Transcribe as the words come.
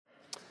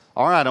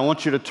All right, I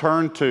want you to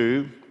turn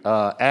to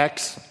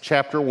Acts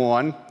chapter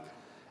 1,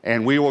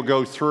 and we will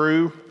go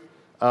through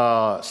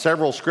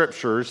several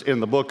scriptures in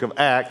the book of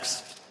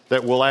Acts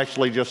that we'll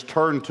actually just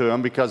turn to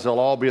them because they'll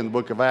all be in the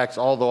book of Acts,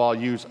 although I'll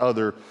use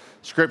other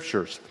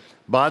scriptures.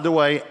 By the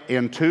way,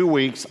 in 2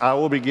 weeks, I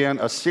will begin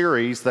a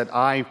series that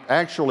I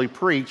actually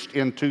preached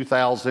in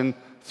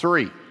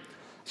 2003.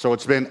 So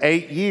it's been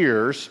 8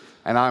 years,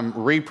 and I'm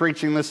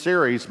re-preaching this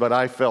series, but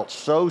I felt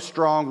so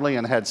strongly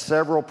and had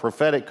several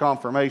prophetic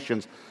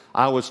confirmations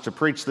I was to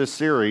preach this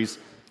series,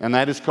 and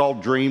that is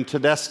called Dream to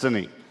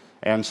Destiny.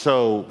 And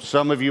so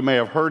some of you may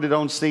have heard it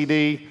on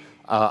CD.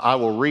 I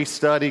will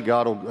restudy.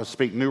 God will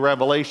speak new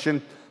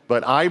revelation.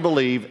 But I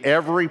believe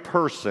every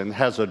person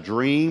has a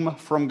dream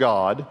from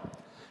God,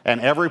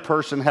 and every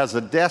person has a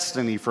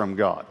destiny from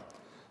God.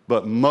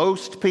 But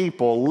most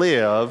people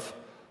live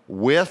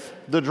with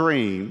the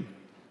dream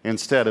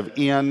instead of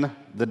in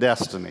the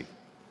destiny.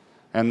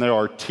 And there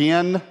are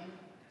 10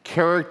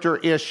 character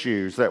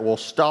issues that will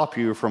stop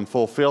you from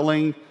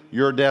fulfilling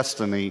your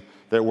destiny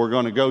that we're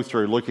going to go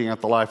through looking at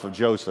the life of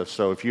Joseph.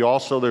 So if you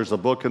also, there's a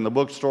book in the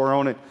bookstore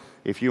on it.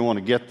 If you want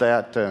to get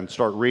that and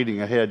start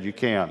reading ahead, you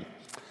can.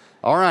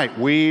 All right,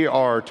 we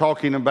are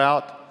talking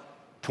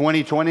about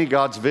 2020,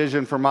 God's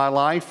vision for my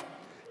life.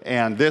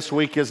 And this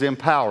week is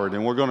empowered.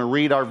 And we're going to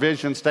read our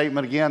vision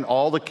statement again,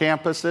 all the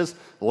campuses,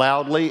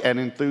 loudly and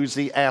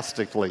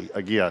enthusiastically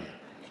again.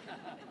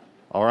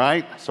 All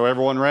right, so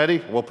everyone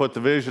ready? We'll put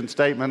the vision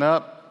statement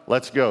up.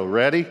 Let's go.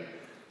 Ready?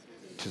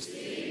 To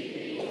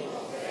see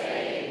people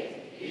saved,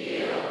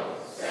 healed,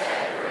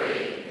 set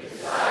free,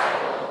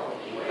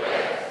 discipled,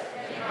 equipped,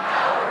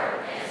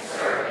 empowered, and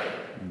serving.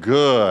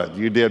 Good.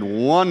 You did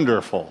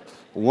wonderful.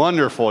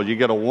 Wonderful. You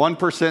get a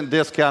 1%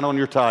 discount on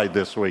your tithe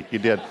this week. You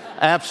did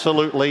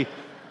absolutely.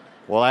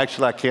 Well,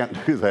 actually, I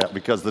can't do that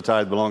because the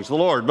tithe belongs to the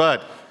Lord,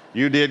 but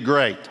you did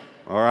great.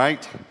 All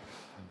right?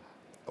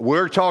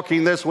 We're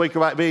talking this week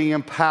about being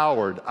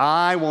empowered.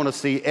 I want to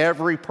see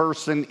every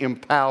person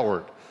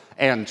empowered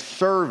and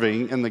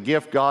serving in the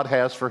gift God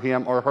has for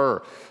him or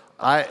her.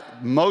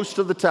 Most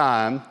of the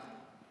time,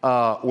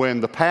 when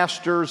the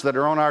pastors that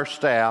are on our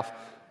staff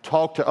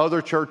talk to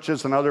other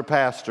churches and other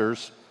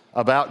pastors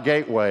about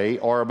Gateway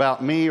or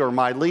about me or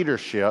my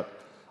leadership,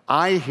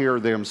 I hear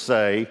them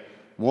say,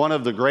 one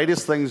of the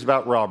greatest things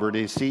about Robert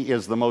is he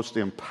is the most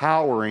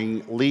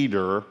empowering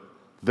leader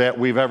that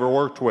we've ever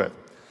worked with.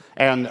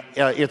 And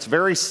it's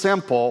very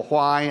simple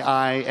why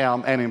I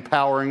am an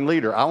empowering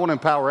leader. I want to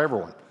empower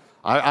everyone.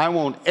 I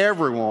want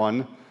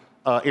everyone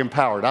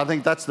empowered. I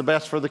think that's the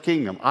best for the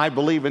kingdom. I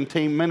believe in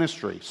team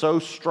ministry so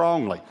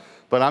strongly.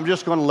 But I'm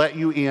just going to let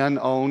you in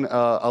on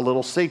a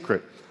little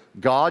secret.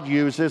 God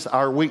uses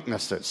our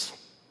weaknesses.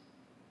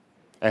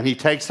 And he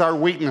takes our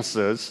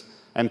weaknesses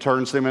and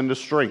turns them into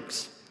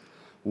strengths.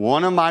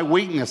 One of my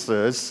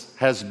weaknesses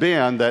has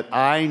been that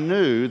I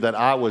knew that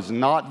I was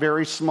not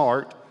very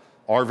smart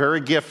or very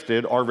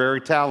gifted, or very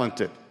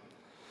talented.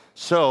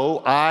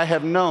 So I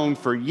have known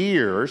for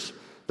years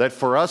that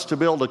for us to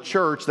build a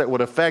church that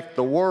would affect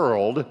the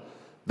world,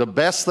 the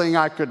best thing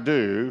I could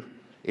do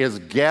is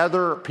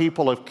gather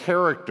people of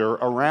character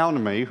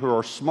around me who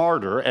are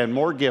smarter and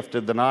more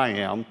gifted than I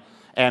am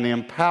and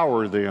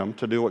empower them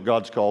to do what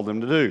God's called them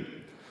to do.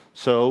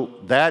 So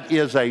that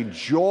is a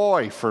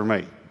joy for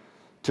me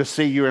to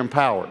see you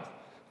empowered.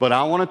 But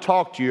I want to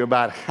talk to you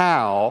about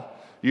how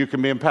you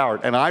can be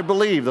empowered. And I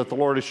believe that the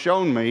Lord has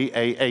shown me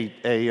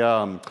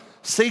a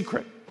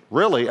secret,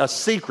 really a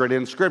secret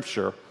in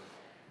Scripture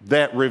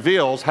that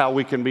reveals how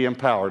we can be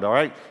empowered, all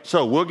right?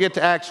 So we'll get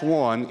to Acts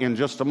 1 in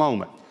just a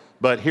moment.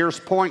 But here's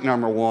point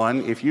number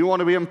 1. If you want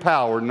to be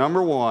empowered,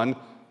 number 1,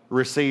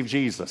 receive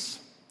Jesus.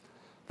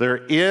 There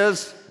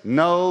is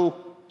no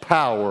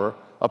power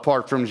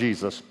apart from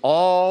Jesus.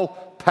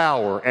 All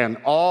power and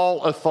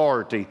all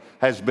authority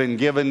has been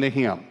given to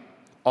him.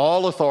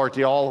 All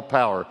authority, all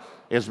power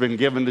has been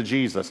given to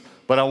Jesus.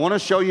 But I want to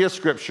show you a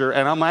scripture,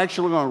 and I'm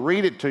actually going to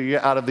read it to you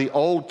out of the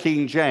Old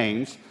King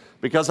James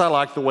because I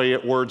like the way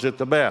it words it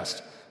the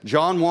best.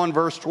 John 1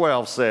 verse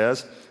 12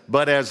 says,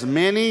 "But as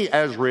many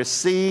as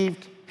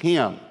received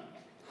him,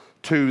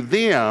 to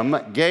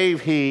them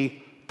gave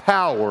he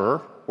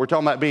power," we're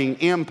talking about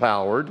being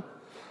empowered,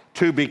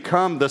 "to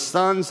become the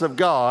sons of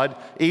God,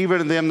 even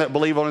to them that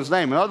believe on his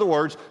name." In other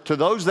words, to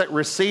those that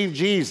receive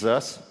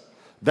Jesus,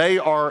 they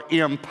are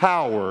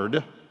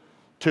empowered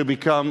to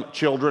become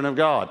children of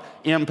God.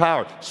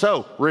 Empowered.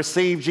 So,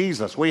 receive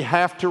Jesus. We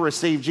have to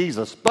receive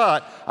Jesus.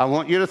 But I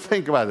want you to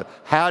think about it.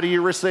 How do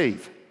you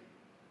receive?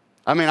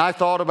 I mean, I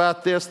thought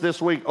about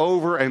this week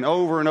over and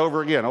over and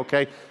over again.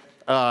 Okay,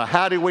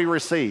 how do we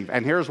receive?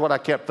 And here's what I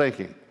kept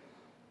thinking.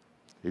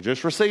 You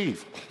just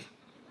receive.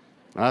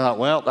 And I thought,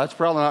 well, that's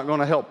probably not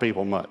going to help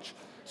people much.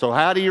 So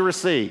how do you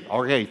receive?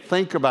 Okay,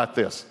 think about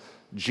this.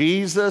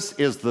 Jesus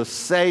is the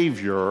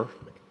Savior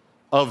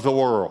of the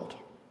world.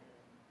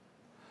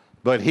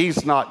 But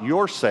he's not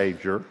your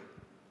Savior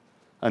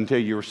until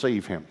you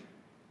receive him.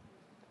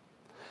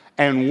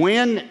 And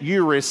when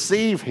you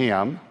receive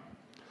him,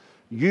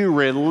 you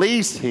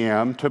release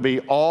him to be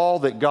all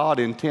that God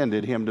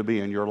intended him to be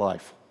in your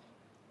life.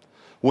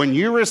 When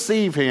you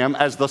receive him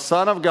as the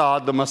Son of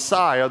God, the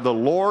Messiah, the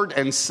Lord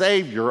and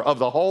Savior of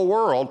the whole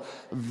world,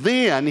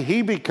 then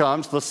he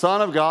becomes the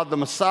Son of God, the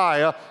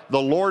Messiah,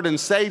 the Lord and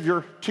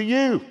Savior to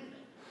you.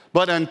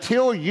 But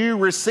until you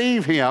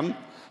receive him,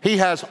 he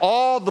has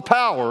all the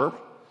power,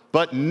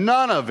 but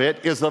none of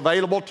it is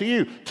available to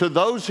you. To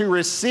those who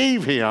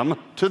receive him,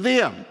 to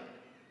them,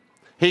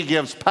 he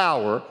gives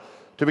power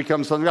to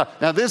become Son of God.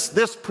 Now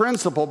this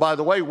principle, by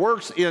the way,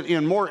 works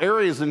in more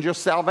areas than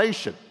just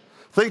salvation.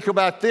 Think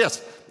about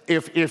this.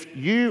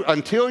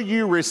 Until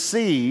you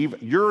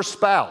receive your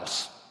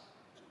spouse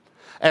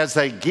as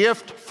a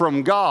gift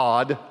from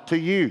God to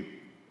you,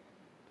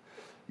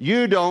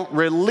 you don't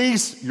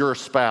release your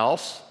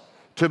spouse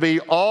to be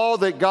all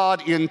that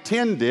God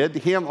intended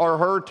him or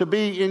her to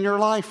be in your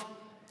life.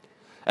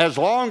 As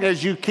long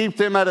as you keep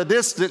them at a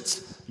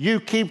distance, you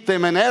keep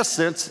them in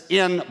essence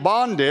in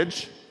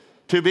bondage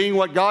to being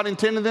what God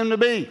intended them to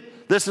be.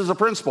 This is a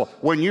principle.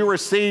 When you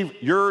receive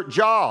your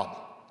job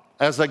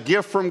as a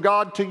gift from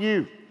God to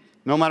you,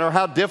 no matter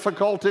how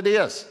difficult it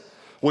is,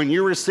 when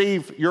you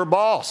receive your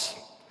boss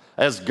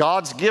as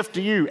God's gift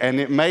to you, and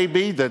it may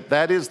be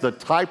that is the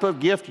type of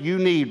gift you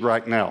need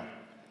right now,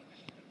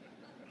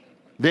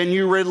 then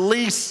you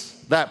release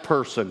that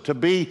person to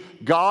be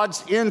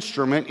God's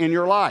instrument in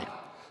your life.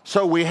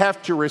 So we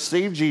have to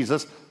receive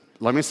Jesus.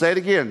 Let me say it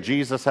again.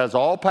 Jesus has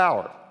all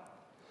power,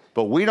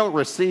 but we don't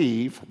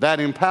receive that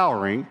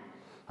empowering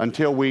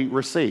until we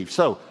receive.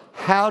 So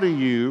how do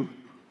you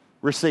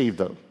receive,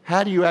 though?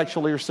 How do you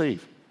actually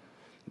receive?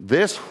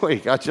 This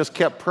week, I just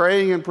kept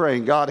praying and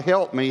praying. God,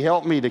 help me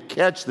to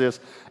catch this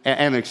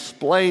and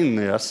explain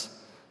this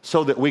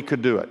so that we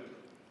could do it.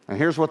 And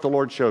here's what the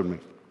Lord showed me.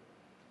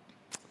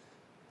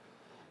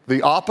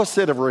 The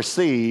opposite of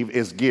receive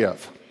is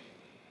give.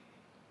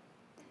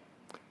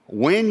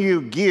 When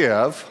you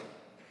give,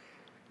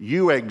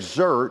 you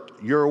exert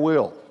your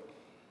will.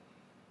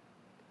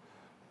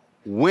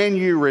 When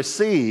you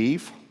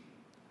receive,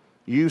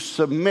 you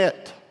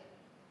submit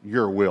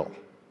your will.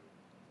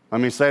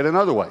 Let me say it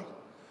another way.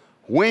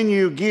 When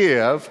you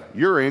give,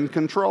 you're in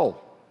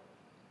control.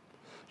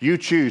 You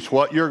choose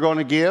what you're going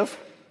to give,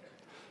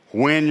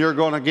 when you're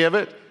going to give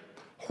it,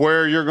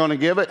 where you're going to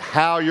give it,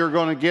 how you're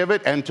going to give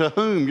it, and to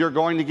whom you're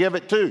going to give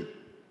it to.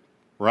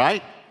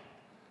 Right?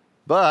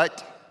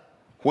 But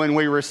when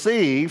we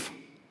receive,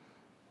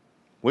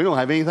 we don't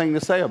have anything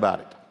to say about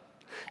it.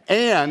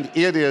 And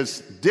it is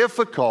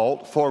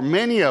difficult for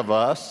many of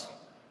us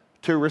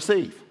to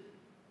receive.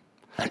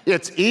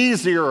 It's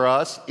easier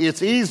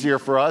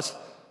for us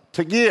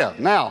to give.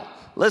 Now,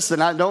 listen,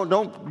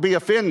 don't be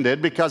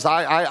offended because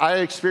I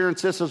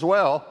experience this as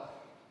well.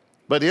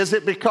 But is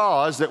it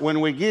because that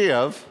when we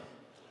give,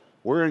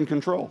 we're in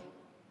control?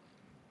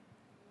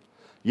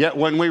 Yet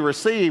when we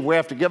receive, we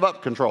have to give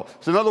up control.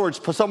 So in other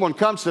words, someone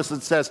comes to us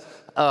and says,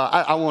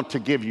 I want to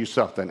give you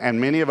something. And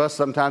many of us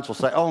sometimes will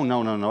say, oh,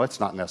 no, it's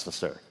not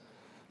necessary.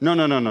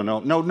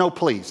 No,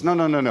 please.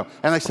 No.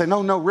 And they say,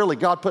 no, really,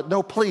 God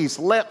please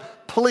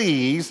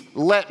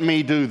let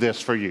me do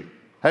this for you.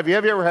 Have you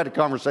ever had a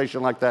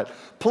conversation like that?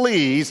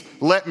 Please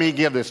let me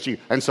give this to you.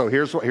 And so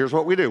here's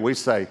what we do. We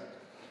say,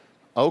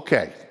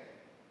 okay,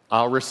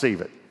 I'll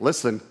receive it.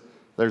 Listen,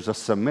 there's a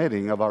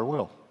submitting of our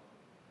will.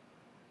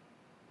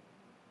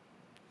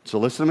 So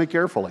listen to me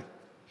carefully.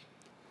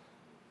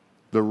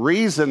 The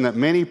reason that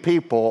many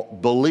people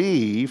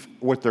believe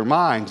with their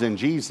minds in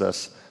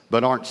Jesus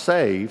but aren't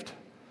saved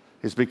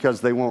is because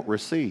they won't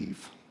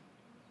receive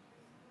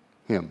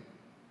him.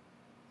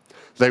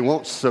 They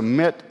won't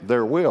submit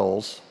their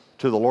wills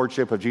to the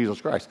lordship of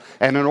Jesus Christ.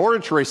 And in order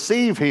to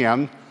receive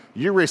him,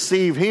 you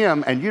receive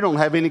him and you don't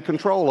have any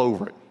control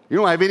over it. You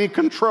don't have any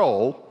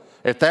control.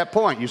 At that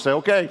point, you say,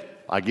 okay,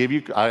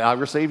 I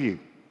receive you.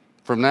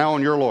 From now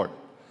on, you're Lord.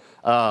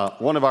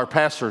 One of our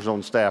pastors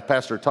on staff,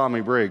 Pastor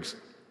Tommy Briggs,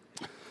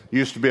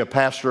 used to be a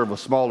pastor of a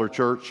smaller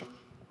church.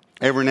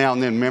 Every now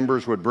and then,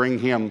 members would bring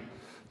him,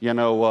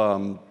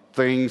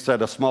 things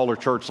at a smaller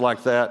church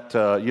like that,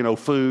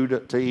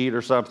 food to eat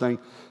or something.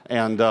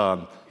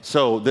 And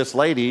so this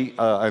lady,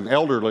 an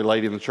elderly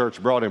lady in the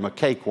church, brought him a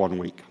cake one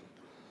week.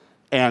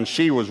 And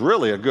she was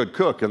really a good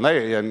cook. And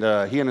he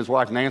and his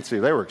wife Nancy,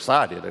 they were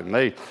excited. And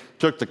they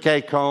took the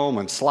cake home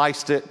and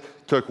sliced it,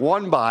 took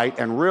one bite,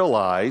 and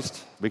realized,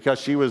 because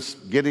she was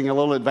getting a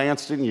little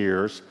advanced in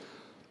years,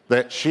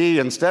 that she,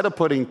 instead of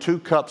putting 2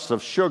 cups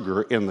of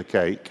sugar in the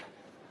cake,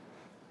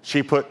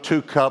 she put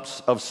 2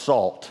 cups of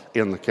salt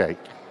in the cake.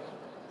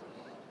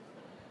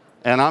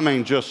 And I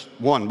mean just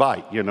one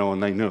bite,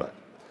 and they knew it.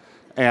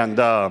 And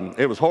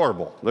it was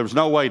horrible. There was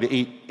no way to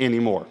eat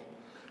anymore.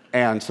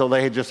 And so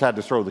they just had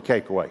to throw the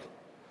cake away.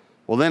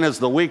 Well, then as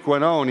the week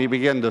went on, he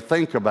began to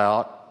think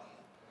about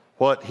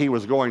what he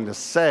was going to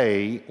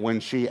say when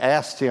she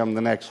asked him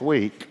the next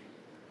week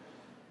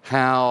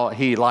how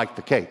he liked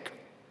the cake.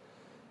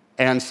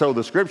 And so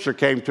the scripture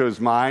came to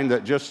his mind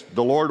that just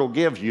the Lord will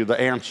give you the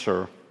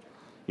answer,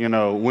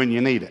 when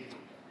you need it.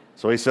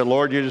 So he said,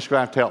 Lord, you're just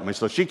going to have to help me.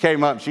 So she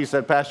came up and she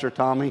said, Pastor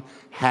Tommy,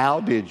 how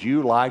did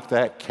you like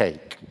that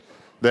cake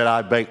that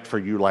I baked for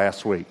you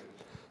last week?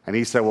 And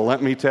he said, well,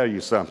 let me tell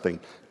you something.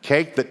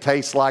 Cake that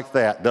tastes like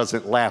that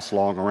doesn't last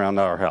long around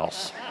our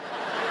house.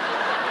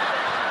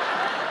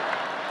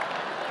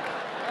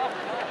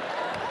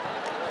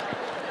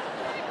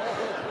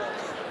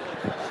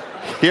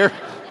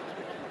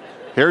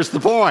 Here's the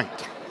point.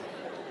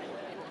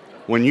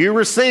 When you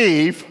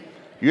receive,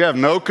 you have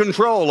no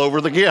control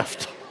over the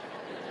gift.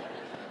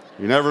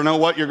 You never know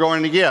what you're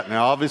going to get.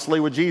 Now, obviously,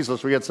 with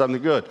Jesus, we get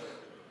something good.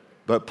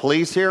 But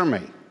please hear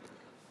me.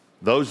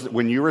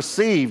 When you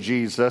receive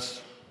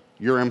Jesus,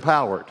 you're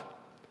empowered.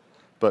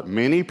 But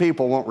many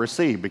people won't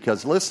receive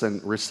because, listen,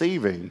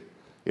 receiving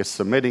is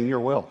submitting your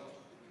will.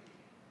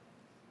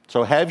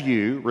 So have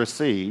you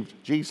received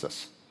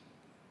Jesus?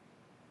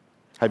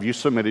 Have you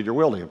submitted your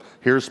will to him?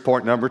 Here's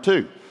point number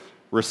 2.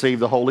 Receive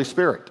the Holy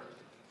Spirit.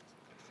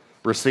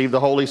 Receive the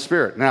Holy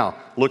Spirit. Now,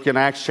 look in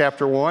Acts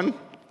chapter 1.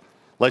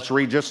 Let's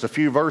read just a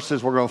few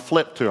verses. We're going to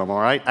flip to them, all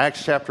right?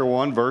 Acts chapter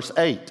 1, verse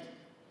 8.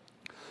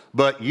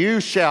 But you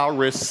shall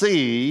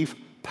receive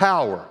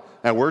power.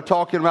 Now, we're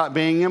talking about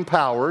being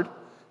empowered.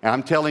 And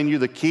I'm telling you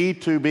the key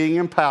to being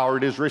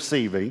empowered is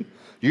receiving.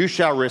 You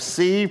shall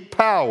receive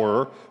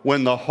power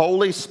when the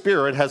Holy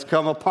Spirit has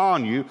come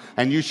upon you,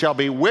 and you shall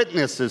be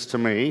witnesses to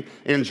me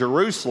in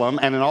Jerusalem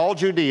and in all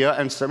Judea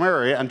and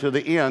Samaria and to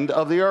the end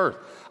of the earth.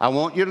 I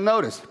want you to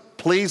notice,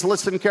 please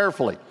listen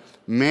carefully.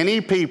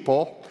 Many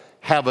people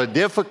have a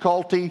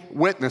difficulty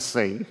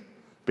witnessing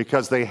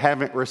because they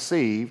haven't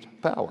received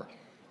power.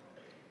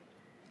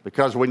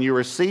 Because when you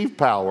receive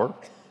power,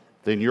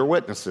 then you're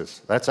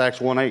witnesses. That's Acts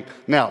 1:8.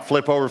 Now,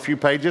 flip over a few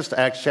pages to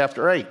Acts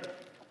chapter 8.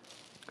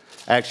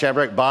 Acts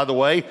chapter 8. By the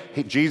way,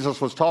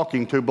 Jesus was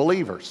talking to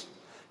believers.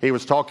 He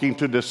was talking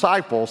to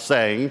disciples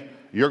saying,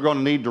 you're going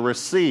to need to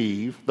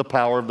receive the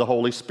power of the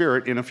Holy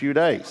Spirit in a few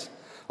days.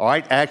 All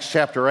right, Acts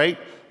chapter 8,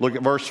 look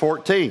at verse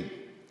 14.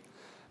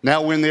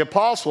 Now, when the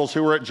apostles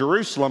who were at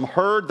Jerusalem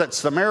heard that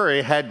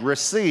Samaria had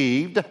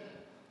received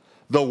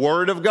the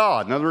word of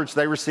God, in other words,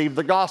 they received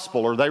the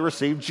gospel or they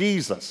received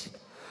Jesus,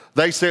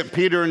 they sent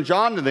Peter and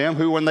John to them,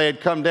 who, when they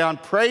had come down,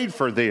 prayed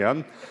for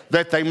them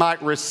that they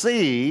might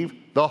receive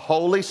the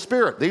Holy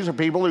Spirit. These are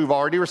people who've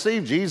already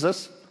received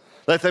Jesus,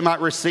 that they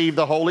might receive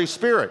the Holy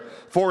Spirit.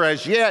 For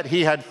as yet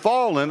he had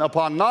fallen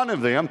upon none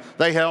of them.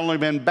 They had only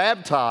been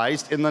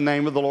baptized in the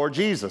name of the Lord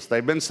Jesus.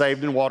 They've been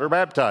saved in water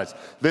baptized.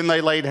 Then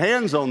they laid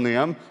hands on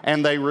them,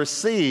 and they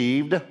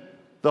received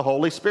the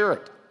Holy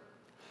Spirit.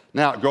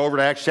 Now, go over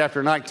to Acts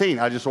chapter 19.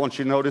 I just want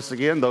you to notice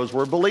again, those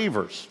were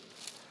believers.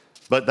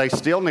 But they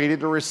still needed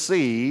to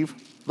receive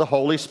the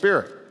Holy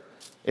Spirit.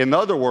 In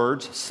other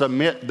words,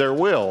 submit their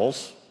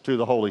wills to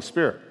the Holy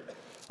Spirit.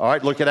 All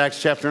right, look at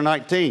Acts chapter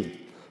 19,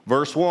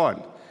 verse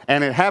 1.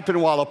 And it happened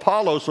while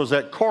Apollos was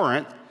at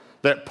Corinth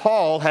that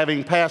Paul,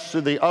 having passed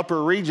through the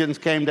upper regions,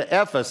 came to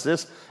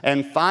Ephesus,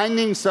 and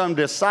finding some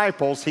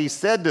disciples, he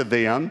said to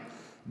them,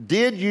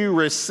 did you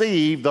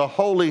receive the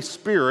Holy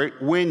Spirit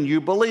when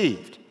you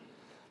believed?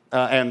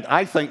 And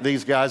I think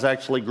these guys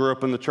actually grew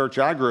up in the church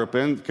I grew up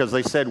in, because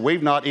they said,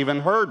 we've not even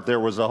heard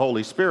there was a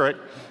Holy Spirit.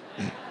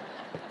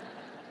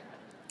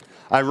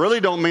 I really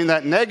don't mean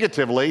that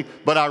negatively,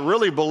 but I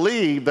really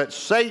believe that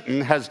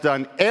Satan has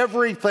done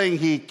everything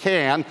he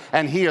can,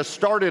 and he has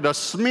started a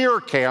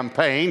smear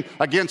campaign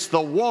against the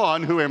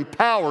one who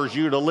empowers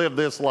you to live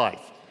this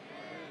life.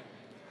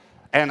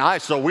 And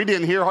so we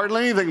didn't hear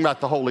hardly anything about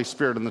the Holy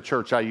Spirit in the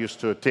church I used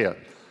to attend.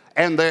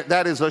 And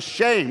that is a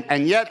shame.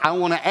 And yet I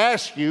want to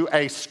ask you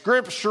a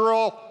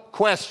scriptural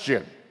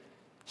question.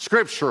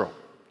 Scriptural.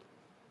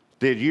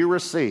 Did you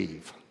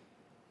receive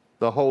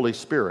the Holy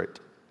Spirit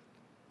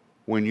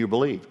when you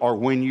believed, or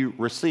when you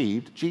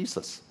received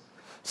Jesus?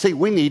 See,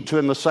 we need to,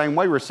 in the same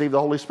way, receive the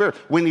Holy Spirit.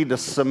 We need to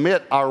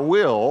submit our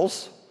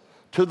wills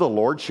to the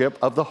lordship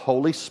of the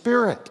Holy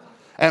Spirit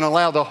and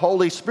allow the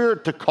Holy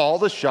Spirit to call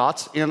the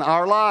shots in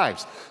our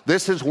lives.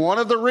 This is one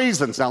of the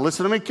reasons. Now,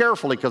 listen to me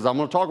carefully, because I'm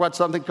going to talk about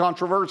something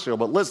controversial,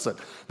 but listen.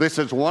 This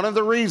is one of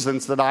the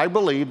reasons that I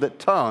believe that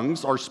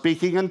tongues, or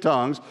speaking in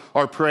tongues,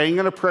 or praying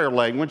in a prayer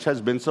language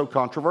has been so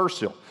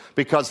controversial.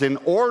 Because in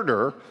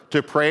order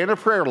to pray in a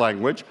prayer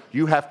language,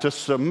 you have to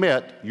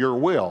submit your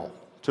will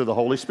to the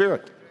Holy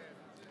Spirit.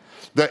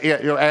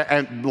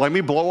 And let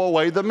me blow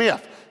away the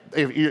myth.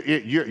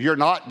 You're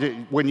not,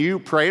 when you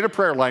pray in a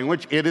prayer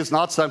language, it is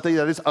not something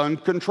that is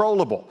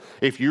uncontrollable.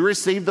 If you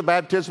receive the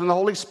baptism of the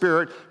Holy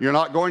Spirit, you're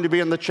not going to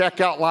be in the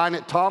checkout line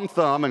at Tom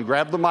Thumb and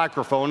grab the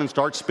microphone and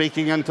start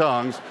speaking in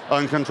tongues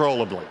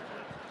uncontrollably.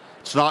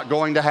 It's not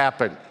going to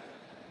happen.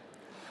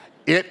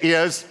 It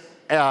is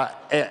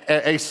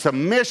a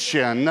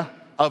submission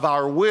of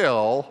our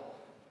will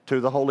to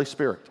the Holy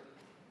Spirit.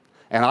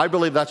 And I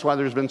believe that's why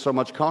there's been so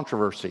much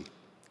controversy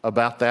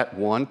about that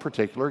one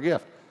particular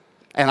gift.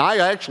 And I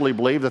actually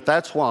believe that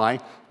that's why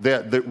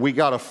that we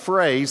got a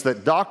phrase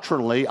that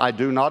doctrinally I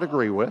do not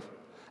agree with,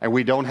 and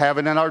we don't have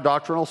it in our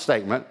doctrinal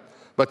statement,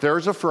 but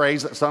there's a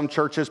phrase that some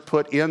churches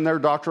put in their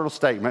doctrinal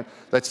statement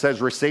that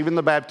says receiving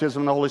the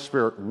baptism of the Holy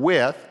Spirit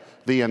with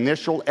the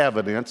initial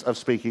evidence of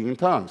speaking in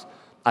tongues.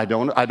 I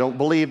don't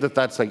believe that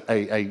that's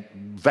a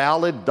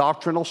valid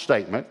doctrinal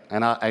statement,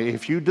 and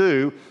if you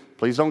do,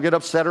 Please don't get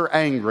upset or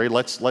angry.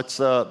 Let's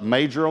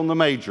major on the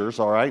majors,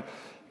 all right?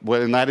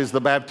 And that is the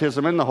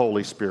baptism in the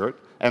Holy Spirit,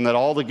 and that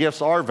all the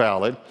gifts are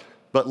valid.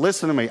 But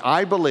listen to me.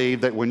 I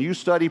believe that when you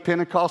study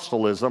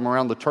Pentecostalism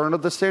around the turn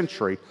of the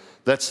century,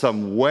 that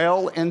some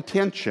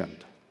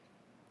well-intentioned,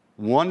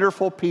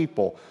 wonderful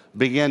people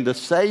began to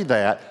say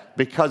that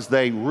because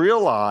they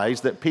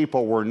realized that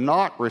people were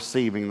not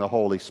receiving the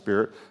Holy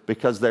Spirit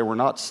because they were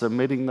not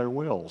submitting their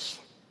wills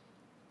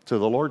to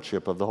the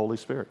lordship of the Holy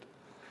Spirit.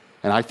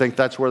 And I think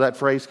that's where that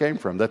phrase came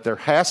from, that there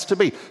has to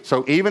be.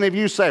 So even if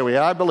you say, well,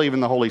 yeah, I believe in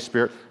the Holy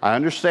Spirit, I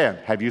understand.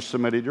 Have you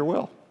submitted your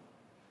will?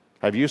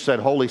 Have you said,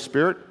 Holy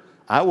Spirit,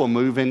 I will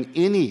move in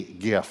any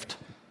gift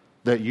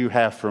that you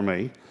have for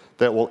me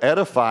that will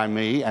edify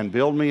me and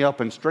build me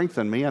up and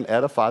strengthen me and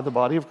edify the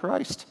body of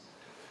Christ?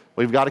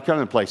 We've got to come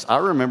to a place. I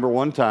remember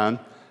one time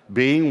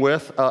being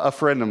with a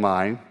friend of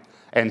mine,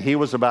 and he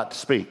was about to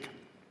speak.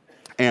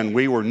 And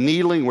we were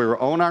kneeling, we were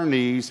on our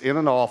knees in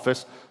an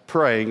office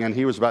praying, and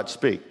he was about to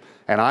speak.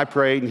 And I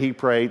prayed and he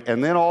prayed,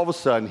 and then all of a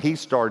sudden he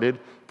started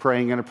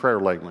praying in a prayer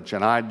language.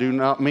 And I do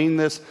not mean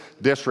this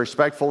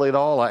disrespectfully at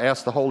all. I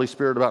asked the Holy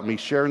Spirit about me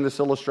sharing this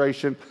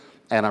illustration,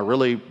 and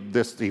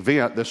this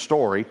event, this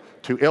story,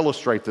 to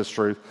illustrate this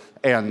truth.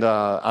 And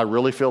I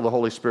really feel the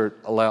Holy Spirit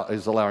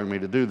is allowing me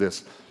to do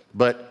this.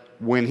 But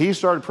when he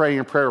started praying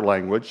in prayer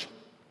language,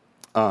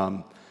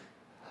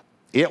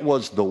 it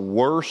was the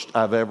worst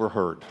I've ever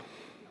heard.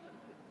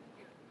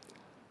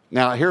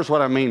 Now, here's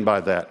what I mean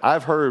by that.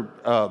 I've heard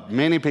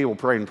many people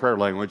pray in prayer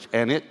language,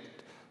 and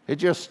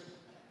it's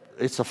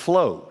a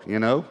flow, you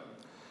know?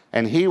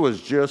 And he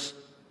was just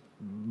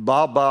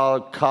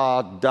ba-ba,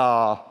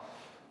 ka-da,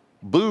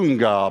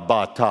 boonga,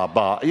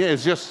 ba-ta-ba. Yeah,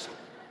 it's just,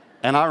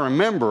 and I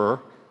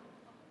remember,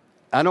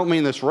 I don't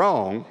mean this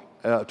wrong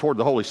toward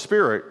the Holy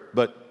Spirit,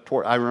 but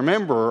I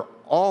remember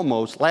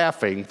almost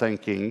laughing,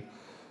 thinking,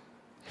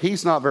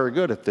 he's not very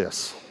good at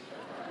this.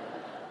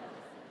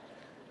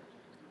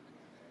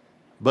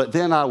 But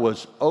then I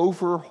was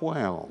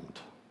overwhelmed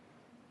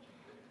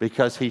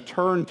because he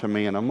turned to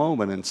me in a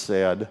moment and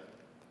said,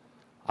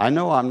 I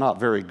know I'm not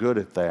very good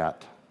at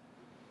that,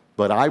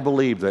 but I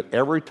believe that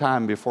every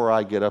time before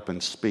I get up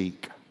and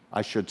speak,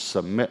 I should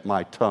submit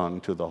my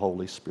tongue to the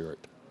Holy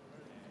Spirit.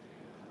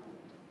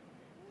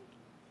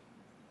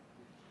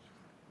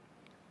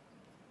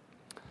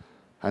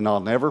 And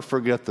I'll never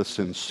forget the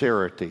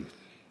sincerity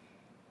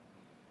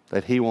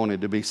that he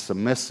wanted to be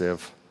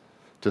submissive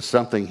to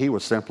something he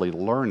was simply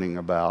learning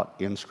about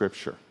in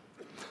Scripture.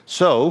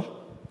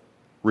 So,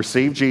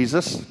 receive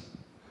Jesus,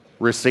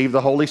 receive the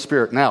Holy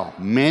Spirit. Now,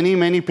 many,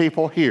 many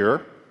people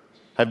here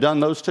have done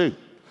those too.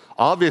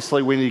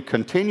 Obviously, we need to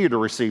continue to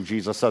receive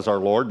Jesus as our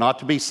Lord, not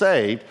to be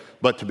saved,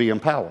 but to be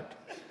empowered.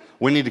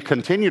 We need to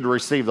continue to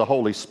receive the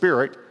Holy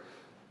Spirit,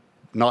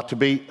 not to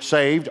be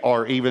saved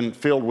or even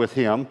filled with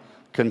Him,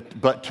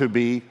 but to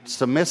be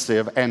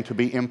submissive and to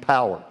be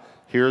empowered.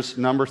 Here's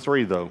number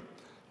 3, though.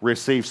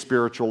 Receive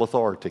spiritual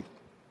authority.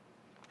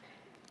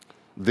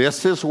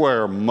 This is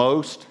where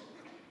most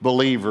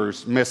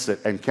believers miss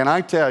it. And can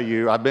I tell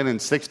you, I've been in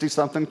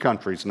 60-something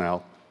countries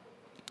now.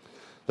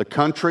 The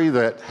country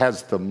that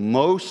has the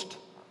most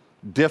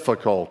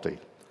difficulty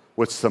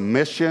with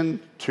submission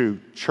to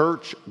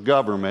church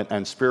government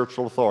and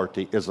spiritual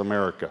authority is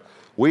America.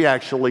 We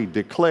actually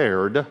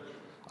declared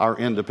our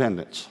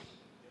independence.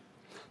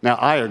 Now,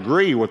 I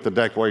agree with the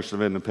Declaration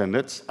of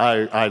Independence.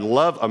 I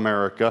love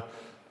America.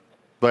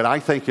 But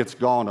I think it's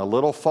gone a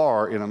little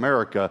far in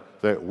America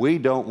that we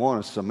don't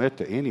want to submit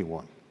to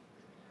anyone.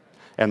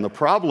 And the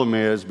problem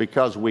is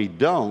because we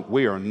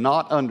are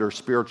not under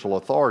spiritual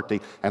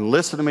authority. And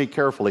listen to me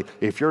carefully.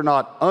 If you're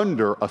not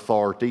under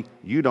authority,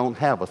 you don't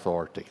have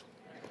authority.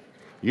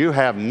 You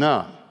have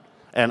none.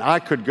 And I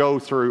could go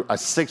through a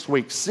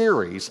 6-week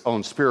series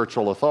on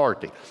spiritual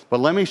authority. But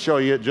let me show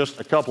you just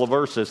a couple of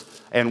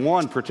verses, and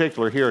one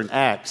particular here in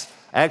Acts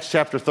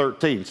chapter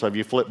 13. So if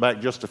you flip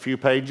back just a few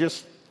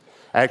pages,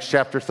 Acts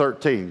chapter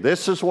 13.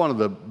 This is one of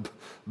the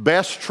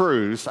best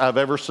truths I've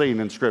ever seen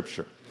in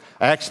Scripture.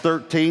 Acts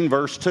 13,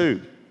 verse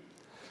 2.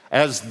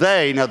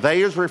 Now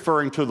they is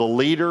referring to the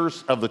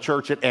leaders of the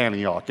church at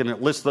Antioch, and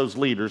it lists those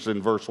leaders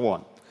in verse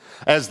 1.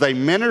 As they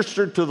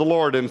ministered to the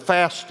Lord and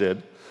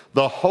fasted,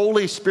 the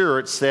Holy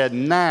Spirit said,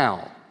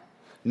 now,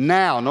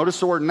 notice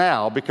the word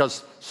now,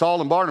 because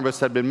Saul and Barnabas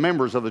had been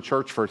members of the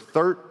church for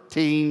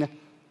 13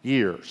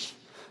 years.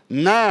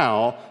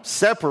 Now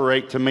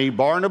separate to me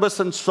Barnabas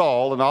and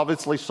Saul, and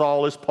obviously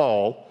Saul is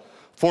Paul,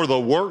 for the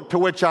work to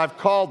which I've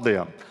called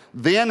them.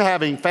 Then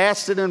having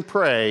fasted and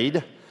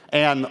prayed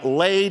and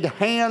laid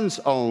hands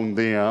on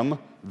them,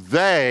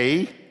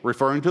 they,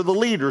 referring to the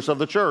leaders of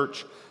the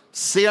church,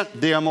 sent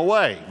them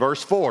away.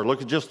 Verse 4,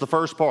 look at just the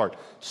first part.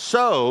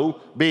 So,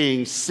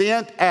 being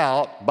sent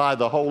out by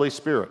the Holy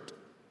Spirit.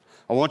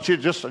 I want you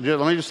to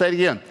let me just say it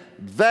again.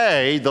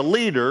 They, the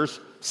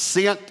leaders,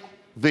 sent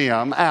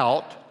them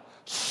out.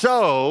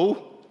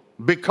 So,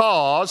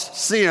 because,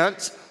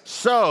 since,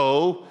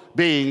 so,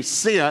 being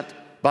sent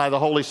by the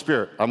Holy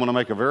Spirit. I'm going to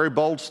make a very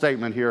bold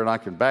statement here, and I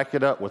can back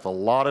it up with a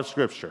lot of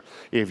scripture.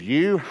 If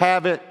you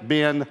haven't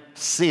been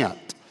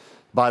sent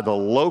by the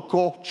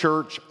local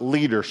church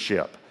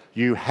leadership,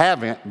 you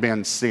haven't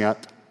been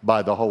sent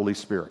by the Holy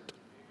Spirit.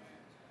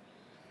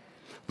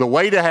 The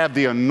way to have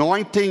the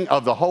anointing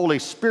of the Holy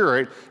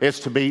Spirit is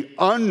to be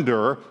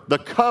under the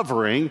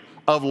covering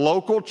of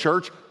local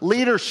church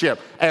leadership.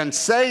 And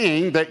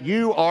saying that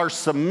you are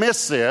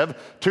submissive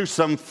to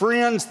some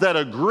friends that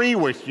agree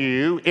with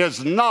you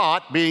is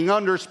not being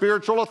under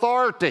spiritual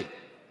authority.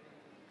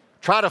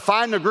 Try to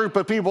find a group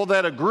of people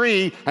that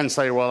agree and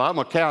say, well, I'm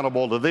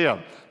accountable to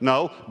them.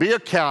 No, be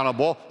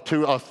accountable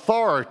to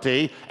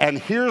authority. And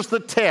here's the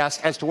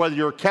test as to whether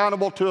you're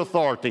accountable to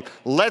authority.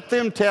 Let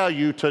them tell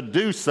you to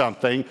do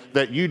something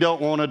that you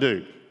don't want to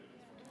do.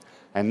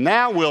 And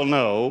now we'll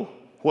know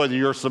whether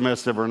you're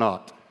submissive or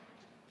not.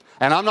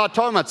 And I'm not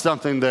talking about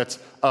something that's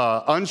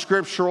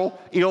unscriptural,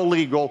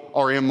 illegal,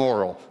 or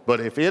immoral. But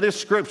if it is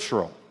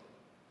scriptural,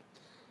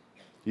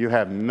 you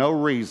have no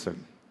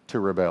reason to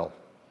rebel.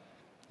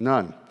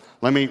 None.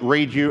 Let me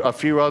read you a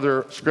few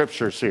other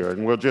scriptures here,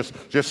 and we'll just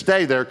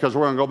stay there because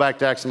we're going to go back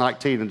to Acts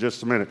 19 in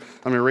just a minute.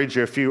 Let me read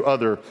you a few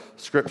other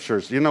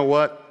scriptures. You know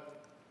what?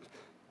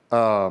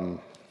 I'll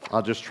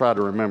just try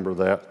to remember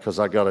that because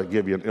I got to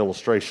give you an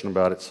illustration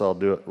about it, so I'll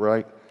do it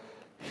right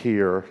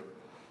here.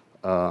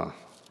 All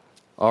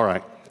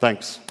right,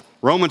 thanks.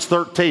 Romans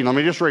 13, let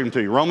me just read them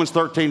to you. Romans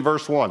 13,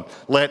 verse 1.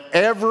 Let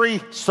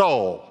every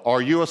soul,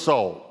 are you a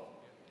soul?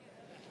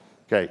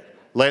 Okay.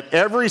 Let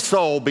every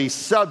soul be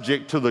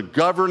subject to the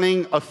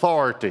governing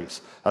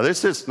authorities. Now,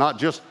 this is not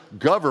just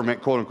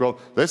government, quote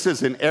unquote. This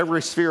is in every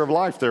sphere of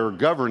life. There are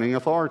governing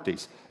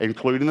authorities,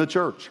 including the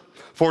church.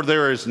 For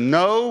there is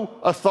no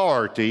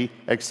authority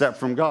except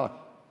from God.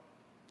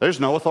 There's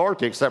no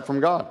authority except from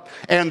God.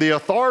 And the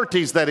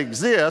authorities that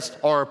exist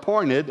are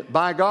appointed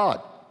by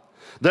God.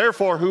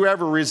 Therefore,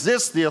 whoever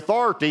resists the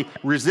authority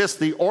resists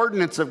the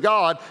ordinance of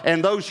God,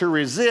 and those who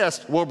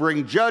resist will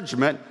bring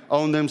judgment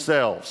on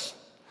themselves.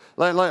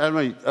 Let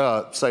me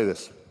say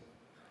this.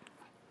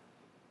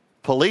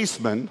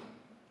 Policemen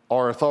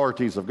are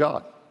authorities of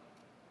God.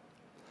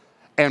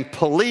 And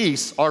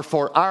police are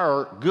for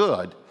our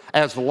good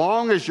as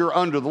long as you're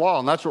under the law.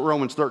 And that's what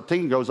Romans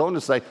 13 goes on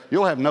to say.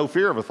 You'll have no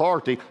fear of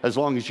authority as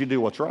long as you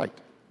do what's right.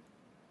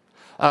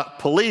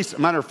 Police,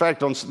 matter of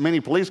fact, on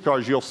many police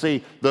cars, you'll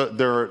see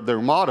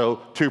their motto,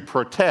 to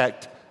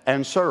protect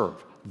and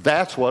serve.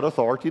 That's what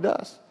authority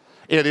does.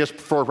 It is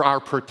for our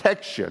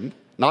protection,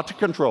 not to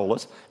control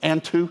us,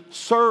 and to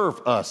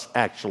serve us,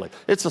 actually.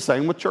 It's the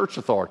same with church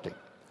authority.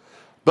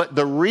 But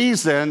the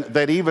reason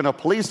that even a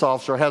police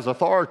officer has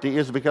authority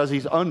is because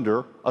he's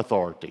under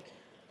authority.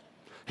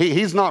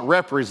 He's not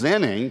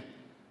representing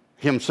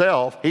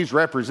himself. He's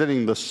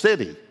representing the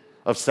city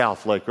of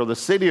Southlake, or the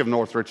city of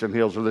North Richland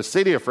Hills, or the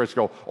city of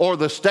Frisco, or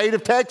the state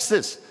of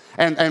Texas.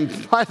 And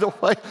by the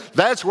way,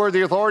 that's where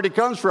the authority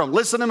comes from.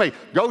 Listen to me.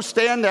 Go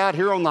stand out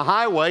here on the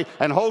highway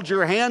and hold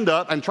your hand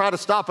up and try to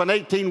stop an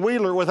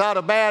 18-wheeler without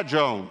a badge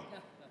on.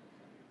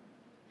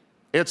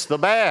 It's the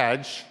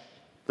badge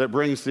that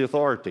brings the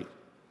authority.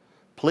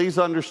 Please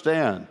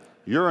understand,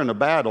 you're in a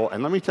battle,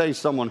 and let me tell you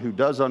someone who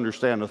does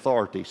understand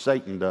authority.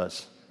 Satan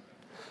does.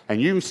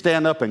 And you can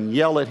stand up and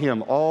yell at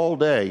him all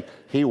day.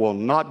 He will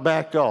not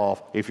back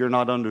off if you're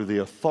not under the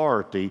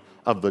authority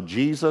of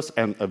Jesus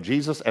and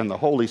the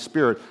Holy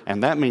Spirit,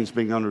 and that means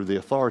being under the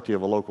authority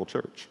of a local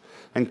church.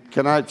 And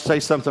can I say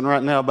something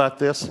right now about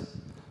this?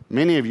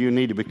 Many of you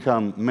need to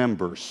become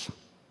members.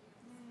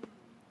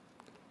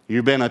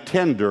 You've been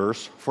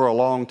attenders for a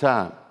long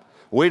time.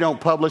 We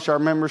don't publish our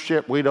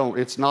membership.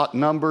 It's not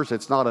numbers.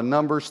 It's not a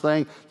numbers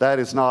thing. That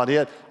is not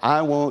it.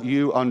 I want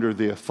you under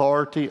the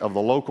authority of the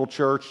local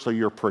church so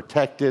you're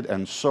protected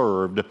and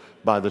served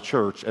by the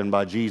church and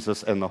by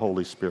Jesus and the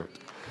Holy Spirit.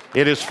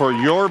 It is for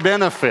your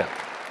benefit.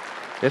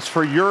 It's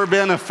for your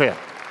benefit.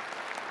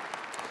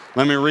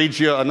 Let me read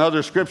you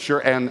another scripture,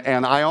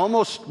 and I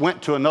almost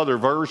went to another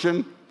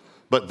version,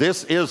 but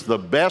this is the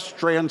best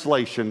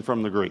translation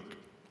from the Greek,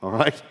 all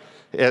right,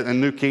 in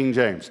New King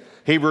James.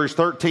 Hebrews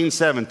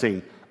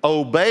 13:17.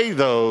 Obey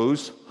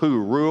those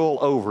who rule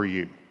over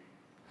you,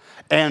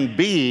 and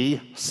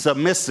be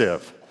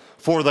submissive,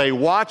 for they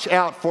watch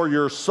out for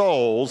your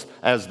souls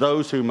as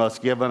those who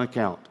must give an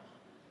account.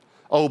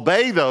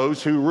 Obey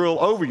those who rule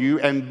over you,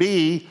 and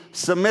be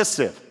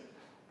submissive,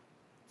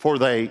 for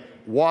they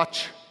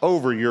watch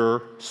over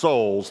your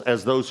souls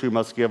as those who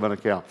must give an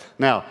account.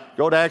 Now,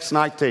 go to Acts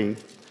 19,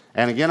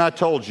 and again I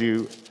told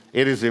you,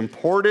 it is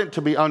important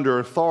to be under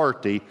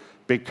authority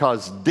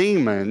because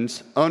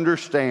demons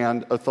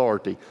understand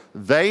authority.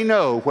 They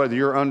know whether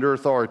you're under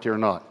authority or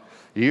not.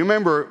 Do you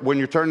remember when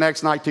you turn to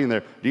Acts 19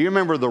 there, do you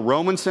remember the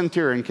Roman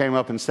centurion came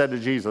up and said to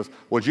Jesus,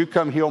 would you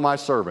come heal my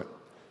servant?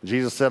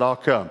 Jesus said, I'll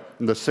come.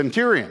 And the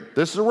centurion,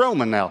 this is a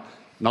Roman now,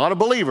 not a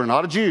believer,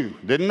 not a Jew,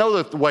 didn't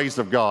know the ways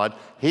of God.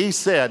 He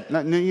said,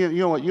 you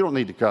know what, you don't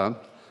need to come.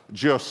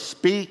 Just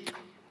speak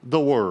the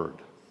word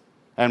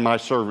and my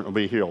servant will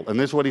be healed. And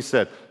this is what he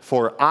said,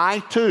 for I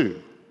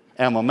too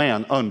am a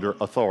man under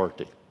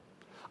authority.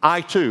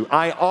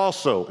 I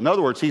also, in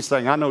other words, he's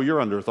saying, I know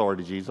you're under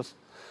authority, Jesus.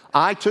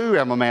 I too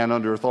am a man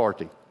under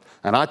authority.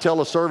 And I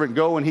tell a servant,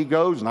 go, and he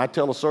goes, and I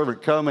tell a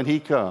servant, come, and he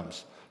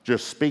comes.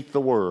 Just speak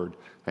the word,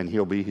 and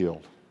he'll be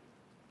healed.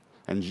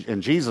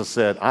 And Jesus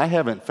said, I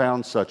haven't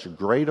found such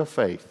great a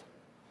faith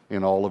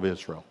in all of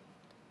Israel.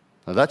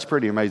 Now, that's a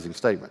pretty amazing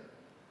statement.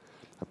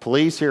 Now,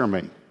 please hear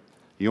me.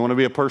 You want to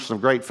be a person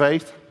of great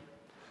faith?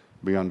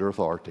 Be under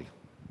authority.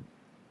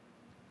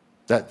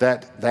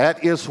 That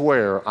is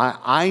where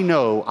I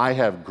know I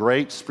have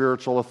great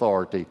spiritual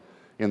authority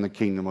in the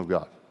kingdom of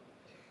God.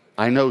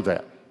 I know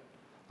that.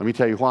 Let me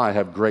tell you why I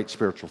have great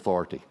spiritual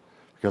authority.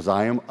 Because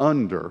I am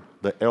under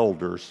the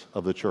elders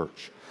of the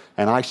church.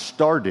 And I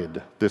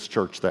started this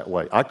church that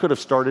way. I could have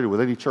started it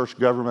with any church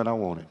government I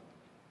wanted.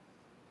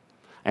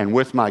 And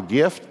with my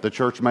gift, the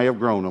church may have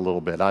grown a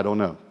little bit. I don't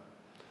know.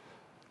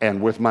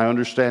 And with my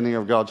understanding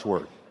of God's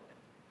word.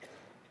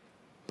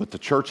 But the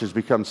church has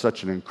become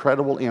such an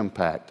incredible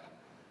impact.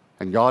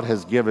 And God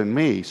has given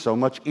me so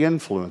much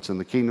influence in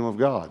the kingdom of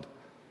God.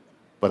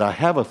 But I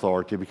have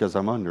authority because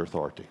I'm under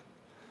authority.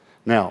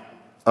 Now,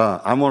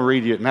 I'm going to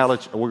read you,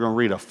 we're going to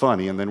read a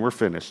funny, and then we're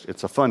finished.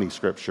 It's a funny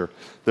scripture.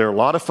 There are a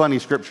lot of funny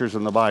scriptures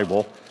in the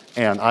Bible,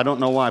 and I don't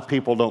know why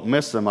people don't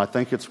miss them. I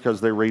think it's because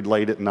they read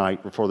late at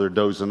night before they're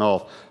dozing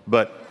off.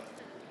 But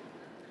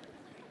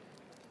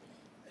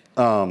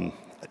let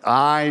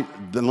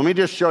me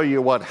just show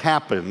you what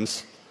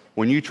happens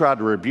when you try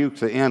to rebuke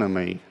the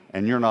enemy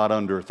and you're not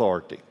under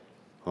authority.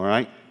 All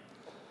right?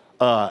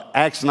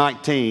 Acts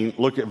 19,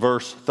 look at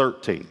verse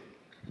 13.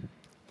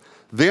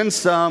 Then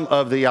some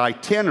of the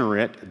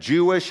itinerant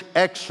Jewish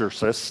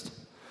exorcists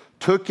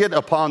took it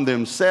upon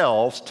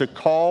themselves to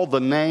call the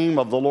name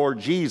of the Lord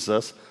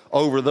Jesus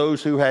over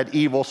those who had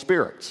evil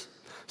spirits,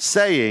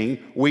 saying,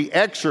 we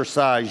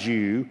exorcise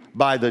you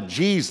by the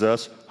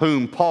Jesus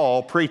whom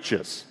Paul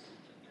preaches.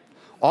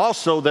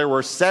 Also, there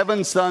were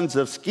 7 sons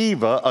of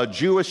Sceva, a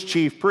Jewish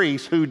chief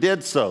priest, who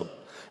did so.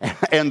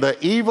 And the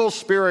evil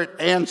spirit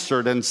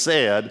answered and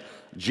said,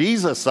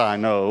 Jesus I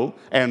know,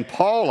 and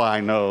Paul I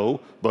know,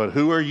 but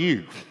who are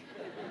you?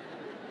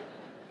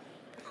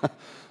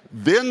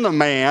 Then the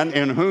man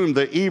in whom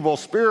the evil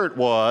spirit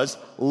was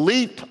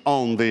leaped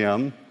on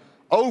them,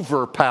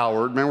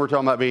 overpowered, remember we're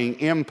talking about being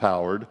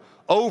empowered,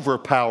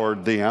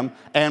 overpowered them,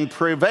 and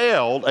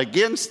prevailed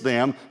against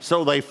them,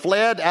 so they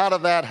fled out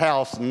of that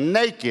house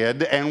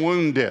naked and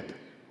wounded.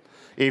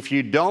 If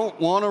you don't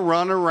want to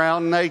run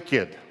around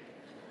naked,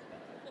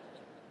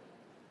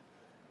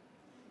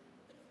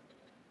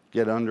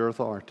 get under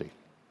authority.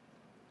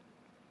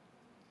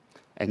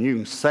 And you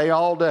can say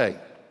all day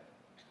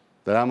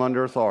that I'm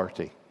under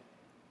authority.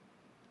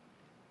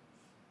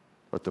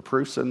 But the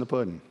proof's in the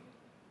pudding.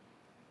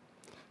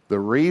 The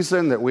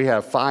reason that we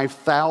have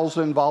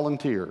 5,000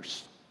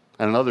 volunteers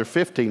and another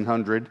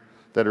 1,500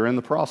 that are in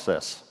the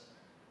process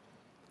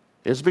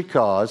is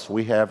because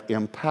we have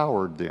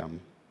empowered them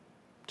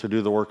to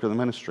do the work of the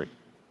ministry.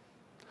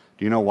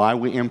 Do you know why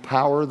we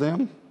empower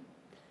them?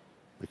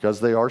 Because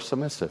they are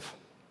submissive.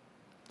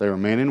 They are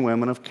men and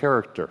women of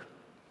character.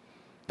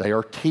 They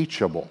are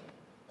teachable.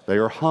 They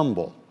are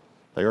humble.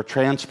 They are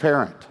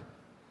transparent.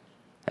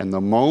 And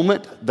the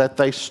moment that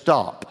they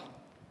stop,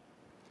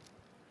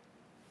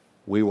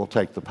 we will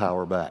take the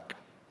power back.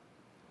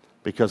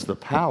 Because the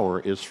power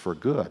is for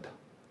good.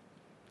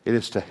 It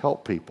is to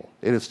help people.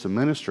 It is to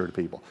minister to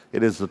people.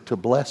 It is to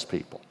bless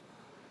people.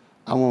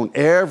 I want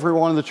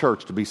everyone in the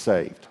church to be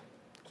saved,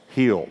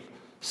 healed,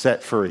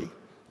 set free,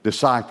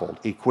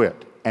 discipled,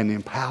 equipped, and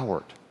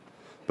empowered.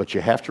 But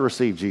you have to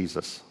receive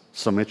Jesus.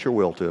 Submit your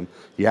will to him.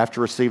 You have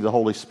to receive the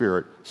Holy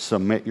Spirit.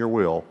 Submit your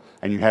will.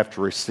 And you have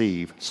to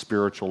receive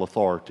spiritual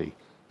authority.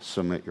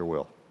 Submit your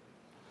will.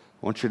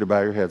 I want you to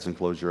bow your heads and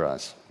close your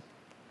eyes.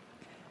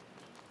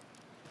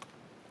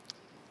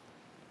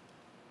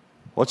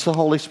 What's the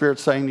Holy Spirit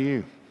saying to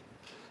you?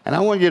 And I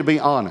want you to be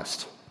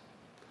honest.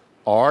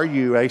 Are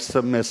you a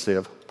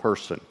submissive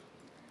person?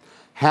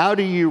 How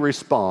do you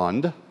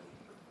respond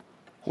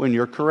when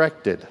you're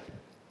corrected?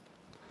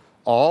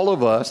 All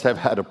of us have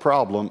had a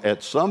problem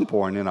at some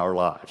point in our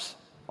lives.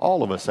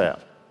 All of us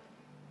have.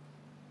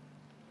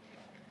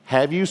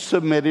 Have you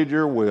submitted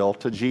your will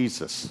to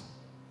Jesus?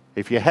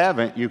 If you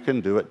haven't, you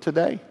can do it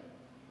today.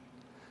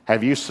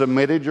 Have you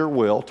submitted your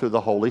will to the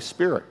Holy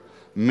Spirit?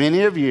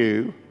 Many of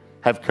you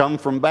have come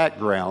from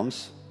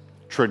backgrounds,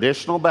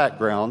 traditional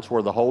backgrounds,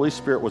 where the Holy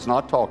Spirit was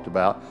not talked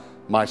about.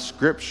 My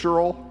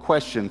scriptural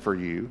question for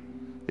you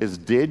is,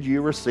 did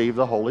you receive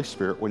the Holy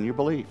Spirit when you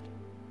believed?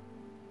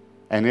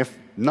 And if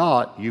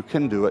not, you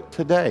can do it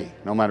today.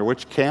 No matter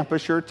which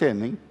campus you're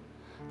attending,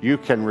 you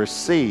can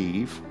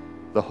receive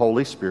the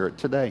Holy Spirit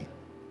today.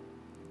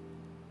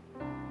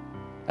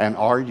 And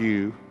are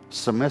you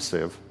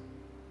submissive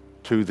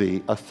to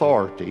the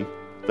authority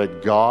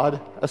that God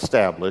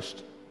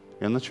established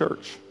in the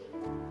church?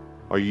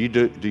 Or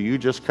do you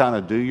just kind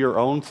of do your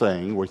own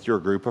thing with your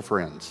group of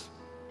friends?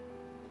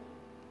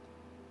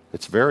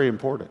 It's very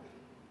important.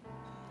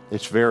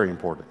 It's very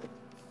important.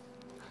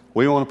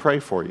 We want to pray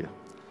for you.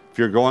 If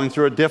you're going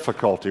through a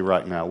difficulty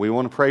right now, we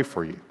want to pray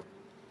for you.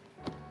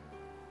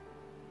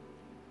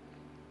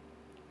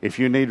 If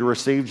you need to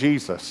receive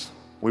Jesus,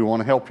 we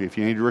want to help you. If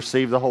you need to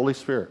receive the Holy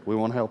Spirit, we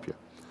want to help you.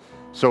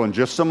 So in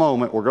just a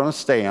moment, we're going to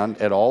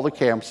stand at all the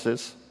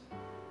campuses,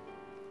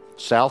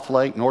 South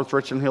Lake, North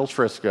Richland Hills,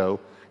 Frisco,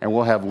 and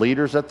we'll have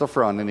leaders at the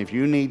front. And if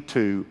you need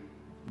to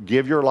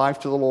give your life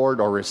to the Lord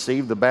or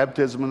receive the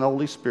baptism in the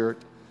Holy Spirit,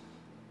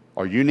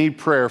 or you need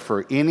prayer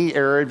for any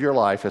area of your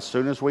life, as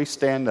soon as we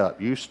stand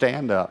up, you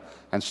stand up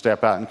and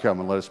step out and come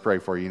and let us pray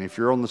for you. And if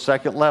you're on the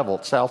second level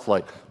at South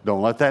Lake,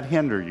 don't let that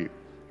hinder you.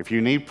 If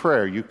you need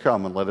prayer, you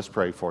come and let us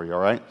pray for you, all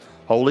right?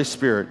 Holy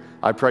Spirit,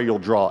 I pray you'll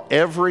draw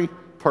every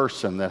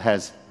person that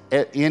has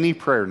any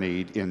prayer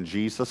need in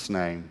Jesus'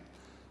 name.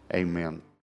 Amen.